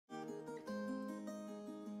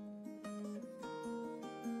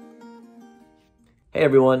Hey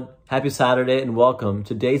everyone, happy Saturday and welcome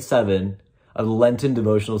to day 7 of the Lenten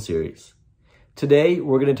Devotional series. Today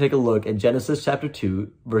we're going to take a look at Genesis chapter 2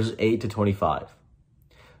 verses 8 to 25.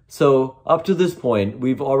 So up to this point,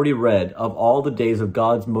 we've already read of all the days of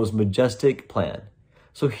God's most majestic plan.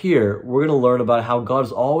 So here we're going to learn about how God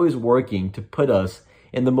is always working to put us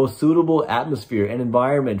in the most suitable atmosphere and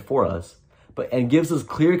environment for us, and gives us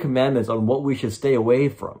clear commandments on what we should stay away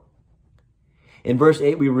from. In verse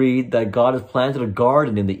 8, we read that God has planted a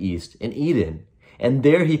garden in the east, in Eden, and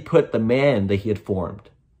there he put the man that he had formed.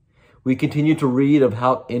 We continue to read of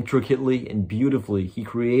how intricately and beautifully he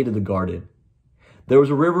created the garden. There was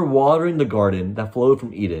a river watering the garden that flowed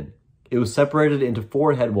from Eden. It was separated into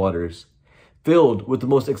 4 headwaters, filled with the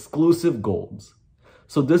most exclusive golds.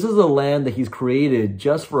 So this is a land that he's created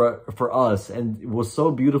just for us, and it was so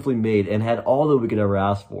beautifully made and had all that we could ever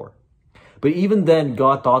ask for. But even then,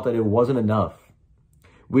 God thought that it wasn't enough.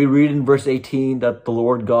 We read in verse 18 that the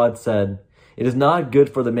Lord God said, "It is not good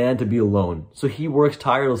for the man to be alone." So he works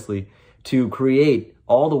tirelessly to create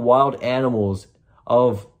all the wild animals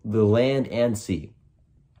of the land and sea.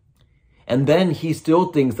 And then he still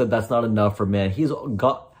thinks that that's not enough for man.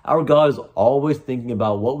 Our God is always thinking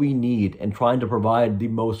about what we need and trying to provide the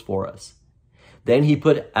most for us. Then he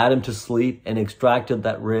put Adam to sleep and extracted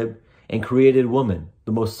that rib and created woman,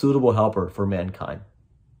 the most suitable helper for mankind.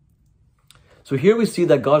 So here we see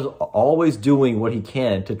that God is always doing what he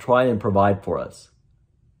can to try and provide for us.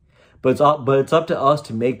 But it's up to us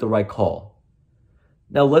to make the right call.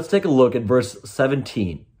 Now let's take a look at verse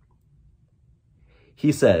 17.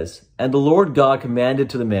 He says, "And the Lord God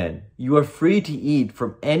commanded to the man, 'You are free to eat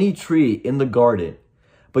from any tree in the garden,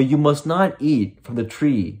 but you must not eat from the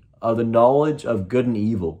tree of the knowledge of good and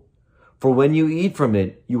evil. For when you eat from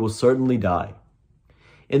it, you will certainly die.'"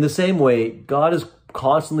 In the same way, God is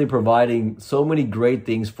constantly providing so many great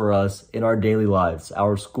things for us in our daily lives,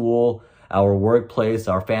 our school, our workplace,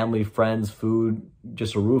 our family, friends, food,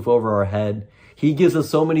 just a roof over our head. He gives us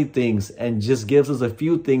so many things and just gives us a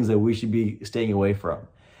few things that we should be staying away from.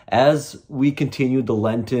 As we continue the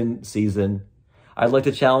Lenten season, I'd like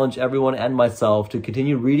to challenge everyone and myself to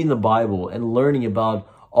continue reading the Bible and learning about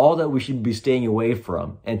all that we should be staying away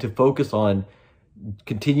from, and to focus on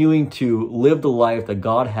continuing to live the life that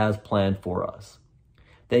God has planned for us.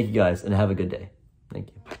 Thank you guys, and have a good day. Thank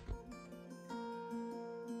you.